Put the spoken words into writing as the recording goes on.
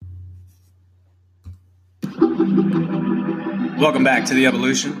Welcome back to The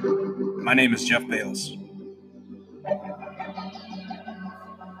Evolution. My name is Jeff Bales.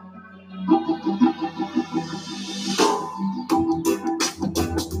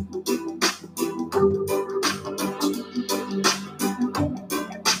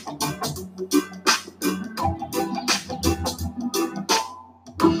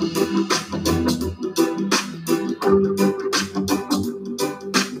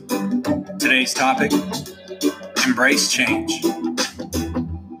 Today's topic, embrace change.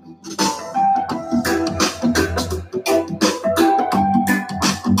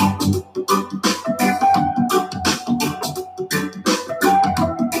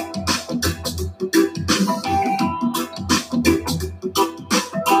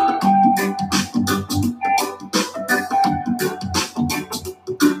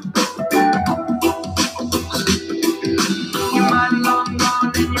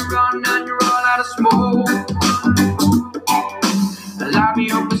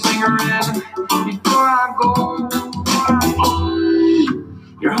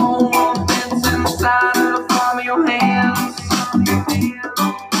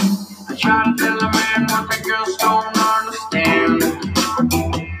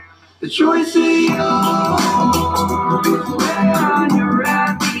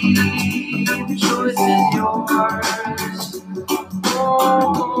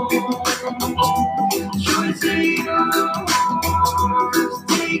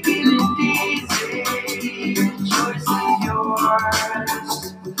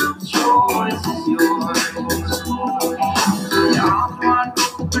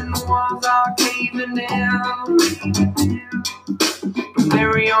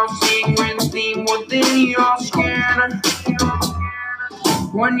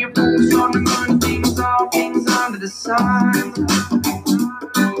 When you focus on the good things, all things under the sun,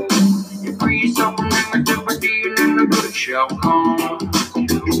 you free yourself from negativity and then the good shall come.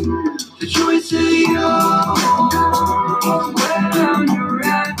 The choice is yours, well you're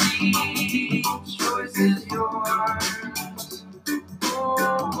happy, the choice is yours.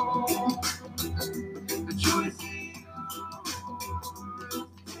 Oh, the choice is yours,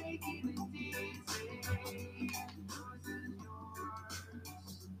 taking it easy.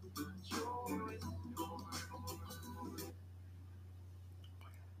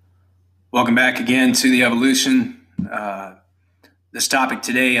 Welcome back again to The Evolution. This topic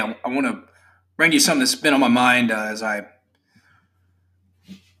today, I want to bring you something that's been on my mind as I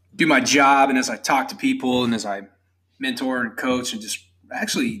do my job and as I talk to people and as I mentor and coach and just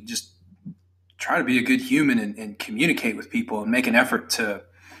try to be a good human and communicate with people and make an effort to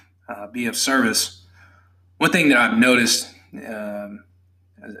be of service. One thing that I've noticed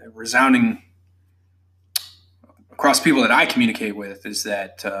resounding across people that I communicate with is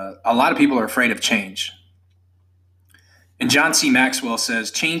that a lot of people are afraid of change. And John C. Maxwell says,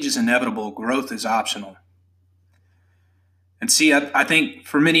 change is inevitable, growth is optional. And see, I think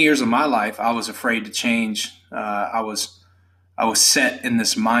for many years of my life, I was afraid to change. I was set in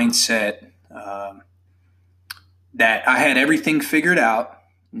this mindset that I had everything figured out.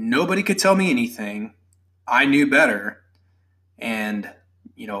 Nobody could tell me anything. I knew better. And,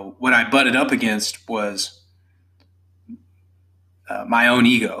 what I butted up against was my own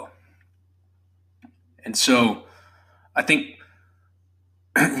ego. And so I think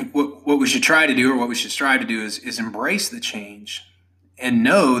what we should try to do, or what we should strive to do, is embrace the change and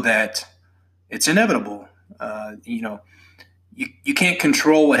know that it's inevitable. You can't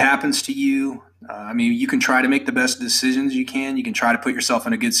control what happens to you. You can try to make the best decisions you can. You can try to put yourself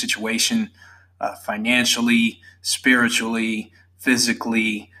in a good situation financially, spiritually,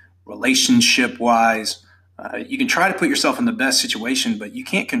 physically, relationship-wise. You can try to put yourself in the best situation, but you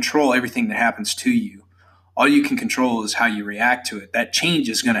can't control everything that happens to you. All you can control is how you react to it. That change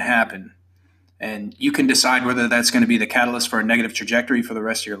is going to happen. And you can decide whether that's going to be the catalyst for a negative trajectory for the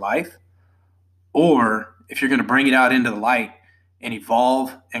rest of your life, or if you're going to bring it out into the light and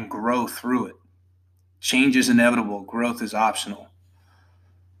evolve and grow through it. Change is inevitable. Growth is optional.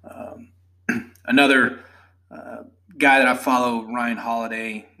 Another guy that I follow, Ryan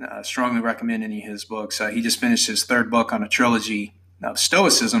Holiday, strongly recommend any of his books. He just finished his third book on a trilogy of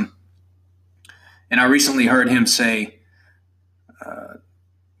Stoicism. And I recently heard him say,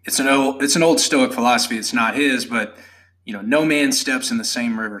 it's an old Stoic philosophy. It's not his, but no man steps in the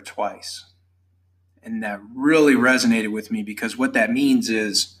same river twice. And that really resonated with me, because what that means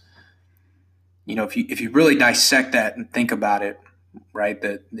is, if you really dissect that and think about it, right,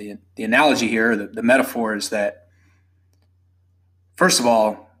 the analogy here, the metaphor is that, first of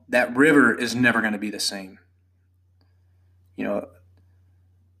all, that river is never going to be the same.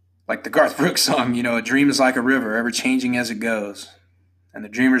 like the Garth Brooks song, a dream is like a river, ever changing as it goes. And the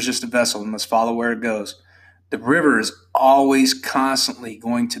dreamer is just a vessel and must follow where it goes. The river is always constantly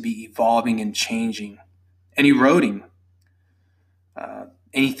going to be evolving and changing and eroding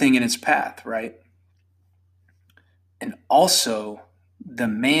anything in its path, right? And also, the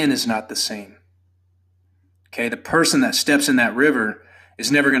man is not the same. Okay, the person that steps in that river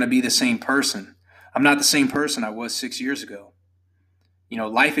is never going to be the same person. I'm not the same person I was 6 years ago.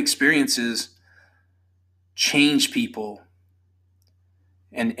 Life experiences change people,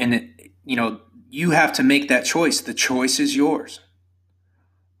 and you have to make that choice. The choice is yours.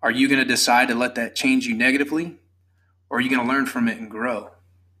 Are you going to decide to let that change you negatively, or are you going to learn from it and grow?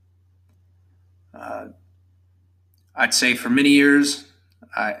 I'd say for many years,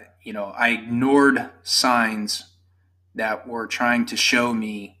 I ignored signs that were trying to show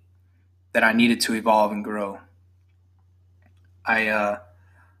me that I needed to evolve and grow. I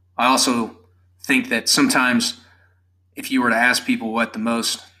also think that sometimes if you were to ask people what the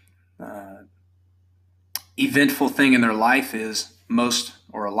most eventful thing in their life is, most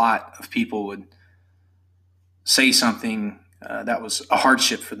or a lot of people would say something that was a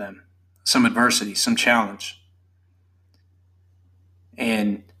hardship for them, some adversity, some challenge.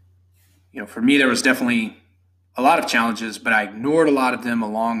 And, for me, there was definitely a lot of challenges, but I ignored a lot of them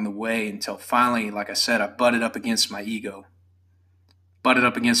along the way until finally, like I said, I butted up against my ego. Butted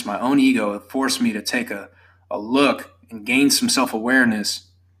up against my own ego. It forced me to take a look and gain some self-awareness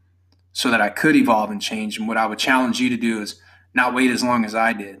so that I could evolve and change. And what I would challenge you to do is not wait as long as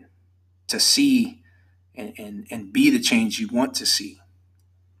I did to see and be the change you want to see.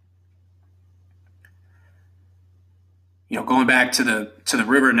 Going back to the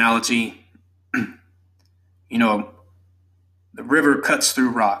river analogy, the river cuts through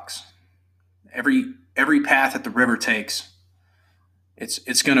rocks. Every path that the river takes,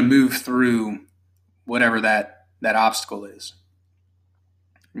 it's going to move through whatever that obstacle is.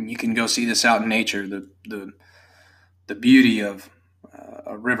 And you can go see this out in nature, the beauty of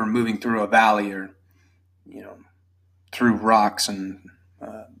a river moving through a valley, or through rocks and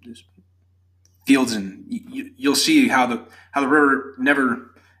just fields, and you'll see how the river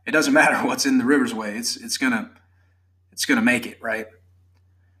never. It doesn't matter what's in the river's way. It's gonna make it, right.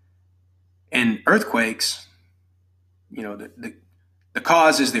 And earthquakes, the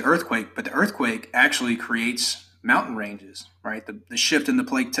cause is the earthquake, but the earthquake actually creates mountain ranges, right? The shift in the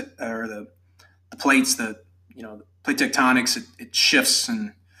plate or the plates, the plate tectonics, it shifts,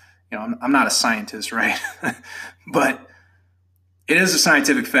 and I'm not a scientist, right? But it is a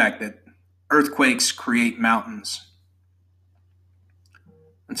scientific fact that earthquakes create mountains.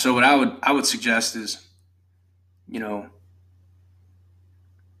 And so what I would suggest is, you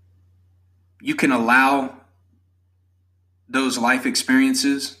can allow those life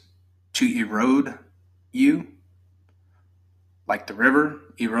experiences to erode you, like the river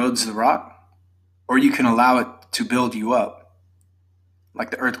erodes the rock, or you can allow it to build you up,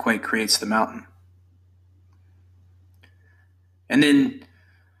 like the earthquake creates the mountain. And then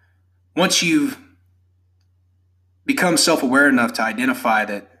once you've become self-aware enough to identify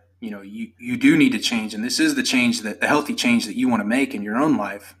that, you do need to change, and this is the change, the healthy change that you want to make in your own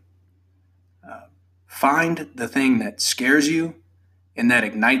life, find the thing that scares you and that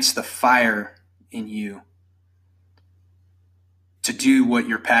ignites the fire in you to do what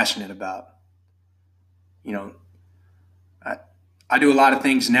you're passionate about. I do a lot of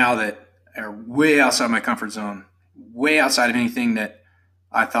things now that are way outside my comfort zone, way outside of anything that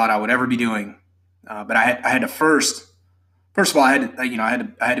I thought I would ever be doing. But I had to first of all, I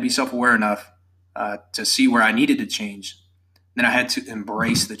had to be self-aware enough to see where I needed to change. Then I had to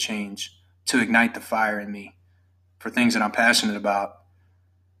embrace the change to ignite the fire in me for things that I'm passionate about.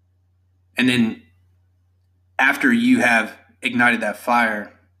 And then after you have ignited that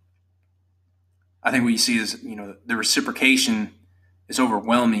fire, I think what you see is, the reciprocation is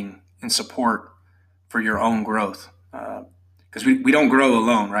overwhelming in support for your own growth. Because we don't grow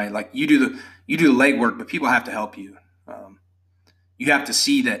alone, right? Like you do the legwork, but people have to help you. You have to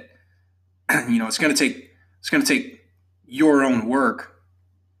see that, it's going to take your own work.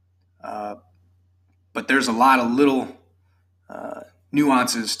 But there's a lot of little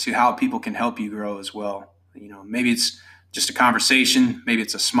nuances to how people can help you grow as well. Maybe it's just a conversation. Maybe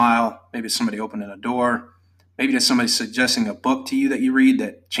it's a smile. Maybe it's somebody opening a door. Maybe it's somebody suggesting a book to you that you read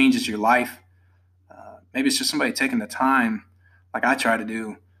that changes your life. Maybe it's just somebody taking the time, like I try to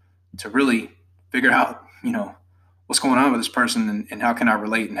do, to really figure out, what's going on with this person and how can I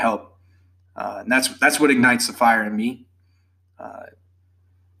relate and help. And that's what ignites the fire in me.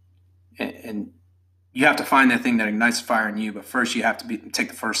 And you have to find that thing that ignites the fire in you. But first, you have to take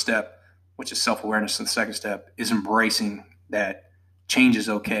the first step, which is self-awareness. And the second step is embracing that change is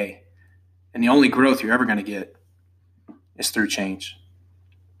okay. And the only growth you're ever going to get is through change.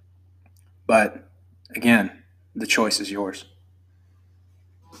 But again, the choice is yours.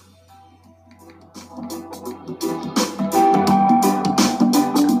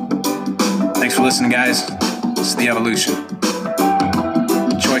 Thanks for listening, guys. This is The Evolution.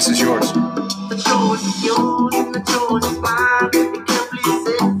 The choice is yours. The choice is yours and the choice is mine. You can't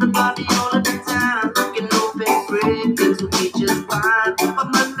please everybody all of the time. You can open great things will be just fine. But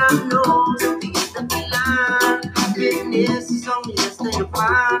my love knows at the end of the line, goodness is only less than you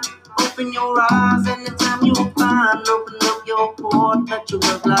find. Open your eyes anytime you find. Open up your port, let your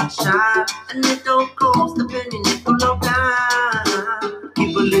love light shine. And it don't cost a penny, nickel or dime.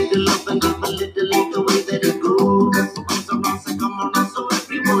 Give a little love and give a little in the way that it goes. So comes around, say come around, so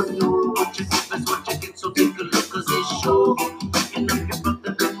everyone knows. What you see is what you get, so take a look, cause it shows. Picking up your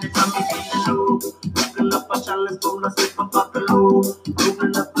brother anytime you feeling low. Open up a challenge, phone, I slip up at the low.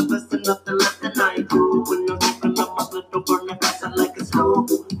 Open up the best and nothing less than I do. When you're open up my split, don't burn the gas, I like it slow.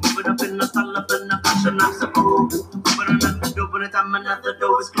 Open up in the style of in the fashion, I'm supposed. Open another door, but anytime another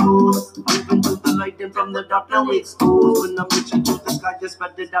door is closed. Open to the light and from the dark, now we expose. When I'm reaching to the sky, just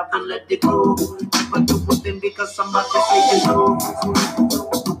spread it out and let it go. Never do a thing because somebody say you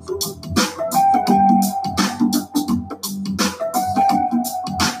know.